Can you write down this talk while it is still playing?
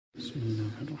بسم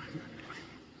الله الرحمن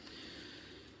الرحيم.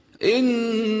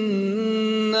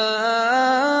 إنا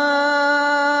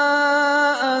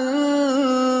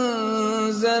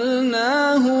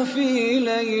أنزلناه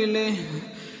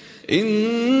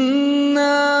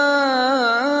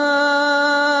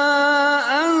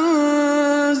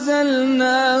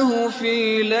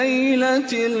في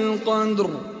ليلة القدر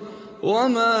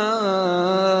وما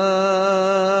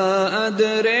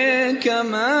أدريك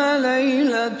ما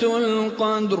ليلة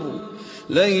القدر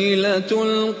ليلة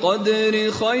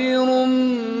القدر خير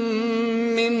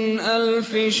من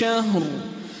 1000 شهر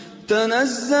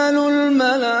تنزل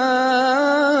الملائكة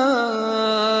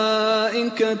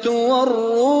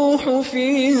والروح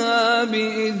فيها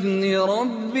بإذن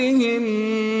ربهم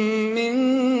من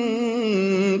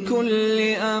كل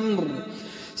أمر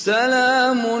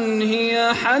سلام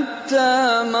هي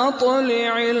حتى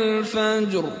مطلع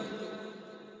الفجر